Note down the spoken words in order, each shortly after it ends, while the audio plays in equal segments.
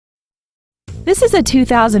This is a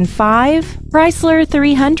 2005 Chrysler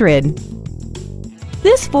 300.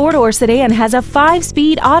 This four-door sedan has a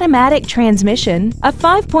 5-speed automatic transmission, a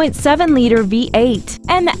 5.7-liter V8,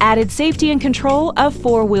 and the added safety and control of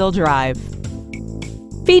 4-wheel drive.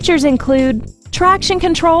 Features include traction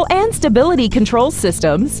control and stability control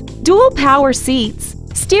systems, dual power seats,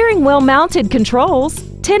 steering wheel mounted controls,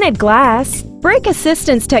 tinted glass, brake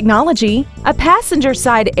assistance technology, a passenger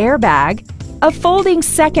side airbag, a folding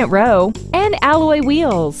second row, and alloy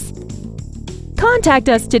wheels. Contact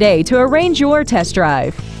us today to arrange your test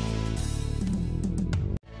drive.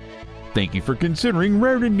 Thank you for considering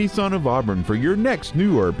Rairdon Nissan of Auburn for your next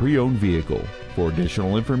new or pre-owned vehicle. For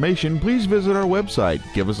additional information, please visit our website,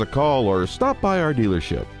 give us a call, or stop by our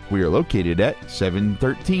dealership. We are located at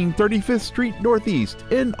 713 35th Street Northeast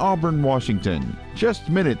in Auburn, Washington, just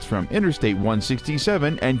minutes from Interstate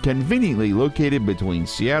 167 and conveniently located between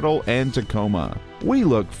Seattle and Tacoma. We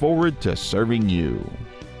look forward to serving you.